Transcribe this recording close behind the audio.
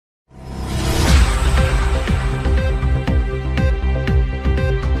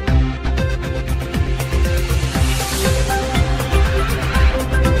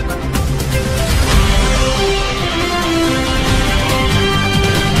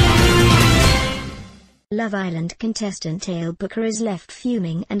Love Island contestant Eyal Booker is left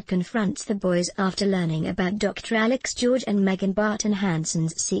fuming and confronts the boys after learning about Dr. Alex George and Meghan Barton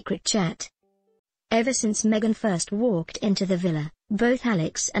Hanson's secret chat. Ever since Meghan first walked into the villa, both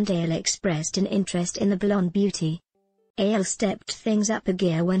Alex and Eyal expressed an interest in the blonde beauty. Eyal stepped things up a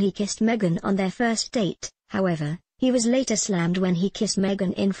gear when he kissed Meghan on their first date, however, he was later slammed when he kissed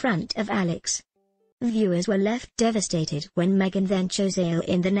Meghan in front of Alex. Viewers were left devastated when Meghan then chose Eyal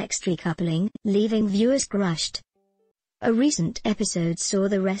in the next recoupling, leaving viewers crushed. A recent episode saw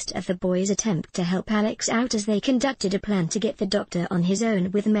the rest of the boys attempt to help Alex out as they conducted a plan to get the doctor on his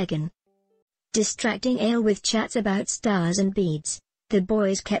own with Meghan. Distracting Eyal with chats about stars and beads, the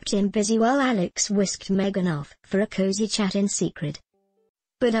boys kept him busy while Alex whisked Meghan off for a cozy chat in secret.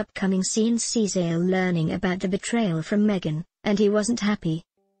 But upcoming scenes sees Eyal learning about the betrayal from Meghan, and he wasn't happy.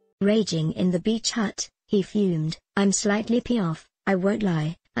 Raging in the beach hut, he fumed, "I'm slightly pissed off, I won't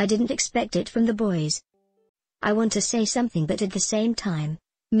lie, I didn't expect it from the boys. I want to say something but at the same time,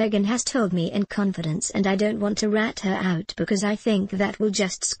 Meghan has told me in confidence and I don't want to rat her out because I think that will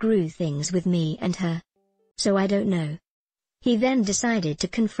just screw things with me and her. So I don't know." He then decided to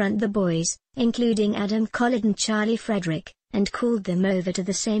confront the boys, including Adam Collard and Charlie Frederick, and called them over to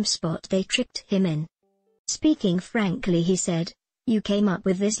the same spot they tricked him in. Speaking frankly, he said, "You came up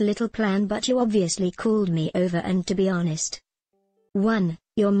with this little plan but you obviously called me over, and to be honest, 1.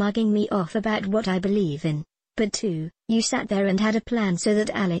 You're mugging me off about what I believe in, but 2. You sat there and had a plan so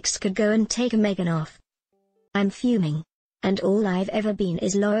that Alex could go and take Meghan off. I'm fuming. And all I've ever been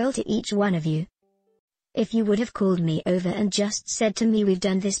is loyal to each one of you. If you would have called me over and just said to me, we've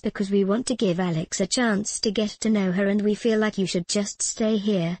done this because we want to give Alex a chance to get to know her and we feel like you should just stay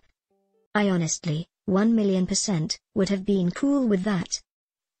here, I honestly, 1,000,000%, would have been cool with that."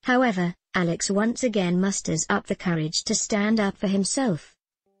 However, Alex once again musters up the courage to stand up for himself.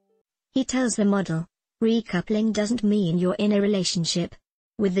 He tells the model, "Recoupling doesn't mean you're in a relationship,"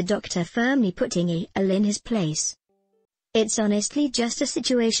 with the doctor firmly putting Eyal in his place. "It's honestly just a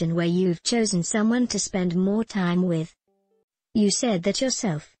situation where you've chosen someone to spend more time with. You said that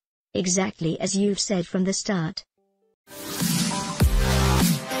yourself. Exactly as you've said from the start.